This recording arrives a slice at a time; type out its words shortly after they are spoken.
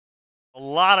A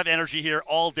lot of energy here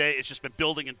all day. It's just been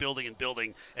building and building and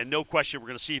building, and no question we're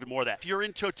going to see even more of that. If you're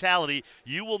in totality,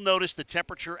 you will notice the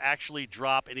temperature actually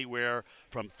drop anywhere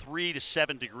from 3 to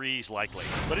 7 degrees likely.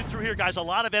 But in through here, guys, a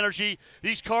lot of energy.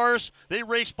 These cars, they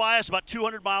race by us about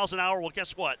 200 miles an hour. Well,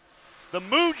 guess what? The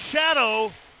moon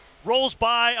shadow rolls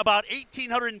by about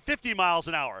 1,850 miles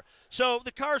an hour. So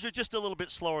the cars are just a little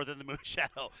bit slower than the moon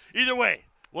shadow. Either way,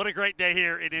 what a great day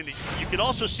here in Indy. You can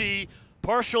also see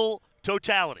partial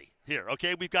totality here,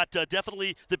 okay? We've got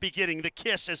definitely the beginning, the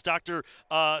kiss, as Dr.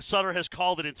 Sutter has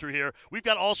called it in through here. We've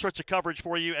got all sorts of coverage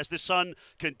for you as the sun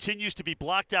continues to be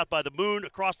blocked out by the moon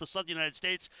across the southern United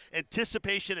States.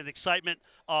 Anticipation and excitement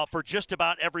for just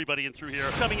about everybody in through here.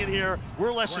 Coming in here,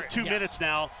 we're less than 2 minutes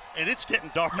now, and it's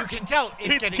getting dark. You can tell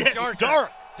it's getting darker.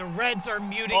 Dark. The reds are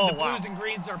muting, the blues and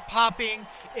greens are popping.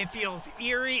 It feels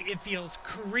eerie, it feels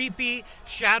creepy.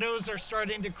 Shadows are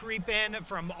starting to creep in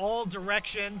from all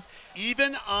directions.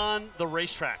 Even on the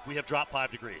racetrack, we have dropped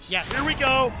 5 degrees. Yes. Here we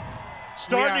go.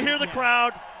 Starting to hear the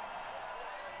crowd.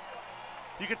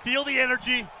 You can feel the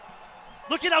energy.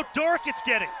 Look at how dark it's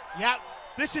getting. Yep.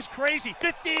 This is crazy.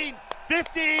 15,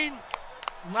 15.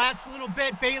 Last little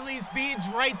bit, Bailey's beads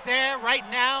right there, right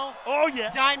now. Oh,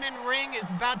 yeah. Diamond ring is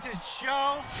about to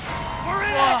show. We're in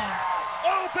it.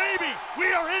 Oh, baby.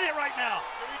 We are in it right now.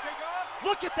 Can we take off?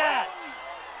 Look at that.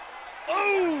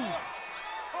 Oh.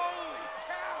 Holy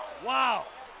cow. Wow.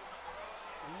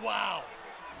 Wow.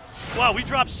 Wow, we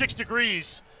dropped 6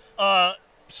 degrees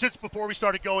since before we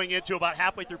started going into about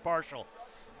halfway through partial.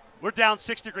 We're down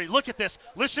 6 degrees. Look at this.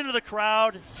 Listen to the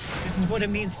crowd. This is what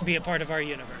it means to be a part of our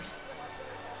universe.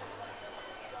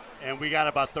 And we got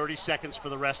about 30 seconds for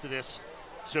the rest of this.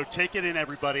 So take it in,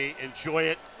 everybody. Enjoy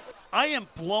it. I am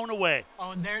blown away.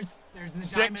 Oh, and there's the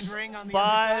 6, diamond ring on the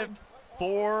 5, other side.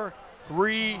 4,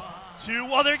 3, 2.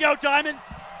 Oh, there you go, diamond.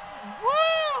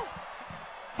 Woo!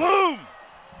 Boom.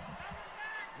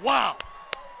 Wow.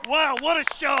 Wow, what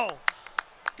a show.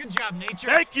 Good job, nature.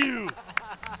 Thank you.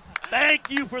 Thank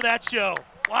you for that show.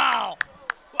 Wow.